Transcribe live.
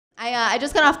I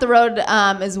just got off the road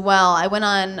as well. I went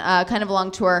on kind of a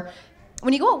long tour.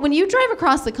 When you drive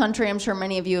across the country, I'm sure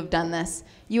many of you have done this.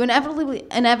 You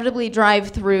inevitably drive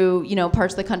through,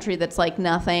 parts of the country that's like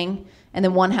nothing, and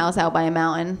then one house out by a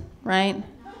mountain, right?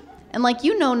 And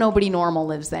nobody normal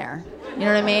lives there. You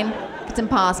know what I mean? It's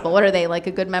impossible. What are they, like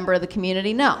a good member of the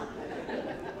community? No.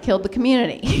 Killed the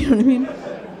community. You know what I mean?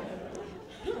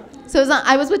 So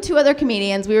I was with two other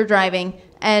comedians. We were driving,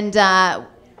 and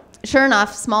sure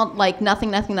enough, small,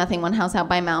 nothing, one house out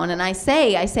by a mountain. And I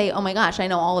say, oh my gosh, I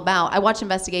know all about. I watch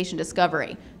Investigation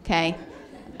Discovery. Okay,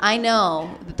 I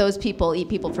know that those people eat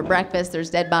people for breakfast. There's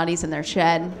dead bodies in their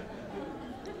shed.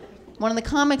 One of the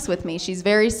comics with me, she's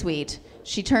very sweet.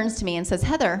 She turns to me and says,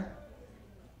 Heather,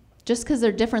 just because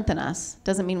they're different than us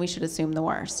doesn't mean we should assume the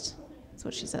worst. That's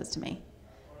what she says to me.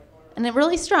 And it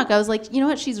really struck. I was like, you know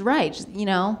what? She's right.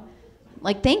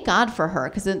 Thank God for her,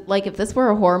 because if this were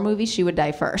a horror movie, she would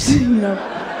die first. And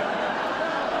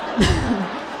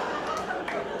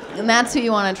that's who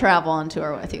you want to travel on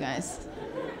tour with, you guys.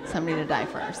 Somebody to die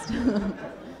first.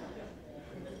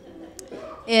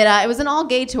 It was an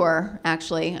all-gay tour,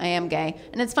 actually. I am gay.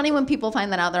 And it's funny when people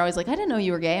find that out. They're always like, I didn't know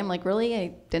you were gay. I'm like, really?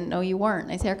 I didn't know you weren't.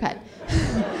 Nice haircut.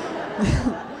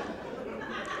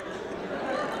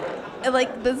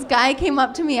 This guy came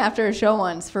up to me after a show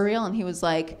once, for real, and he was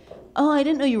like, oh, I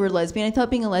didn't know you were a lesbian. I thought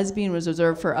being a lesbian was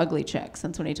reserved for ugly chicks.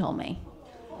 That's what he told me.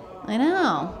 I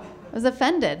know. I was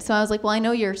offended. So I was like, well, I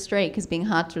know you're straight because being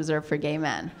hot's reserved for gay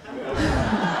men.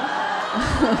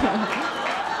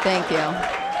 Thank you.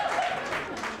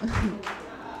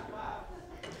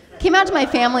 Came out to my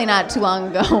family not too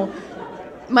long ago.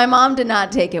 My mom did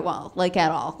not take it well,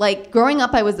 at all. Growing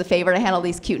up, I was the favorite. I had all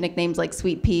these cute nicknames like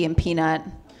Sweet Pea and Peanut.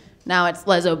 Now it's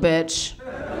Lezo Bitch.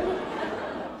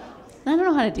 I don't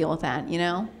know how to deal with that,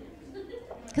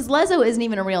 Because Lezo isn't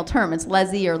even a real term. It's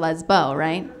Leslie or Lesbo,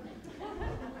 right?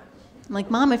 I'm like,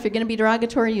 Mom, if you're going to be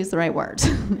derogatory, use the right words.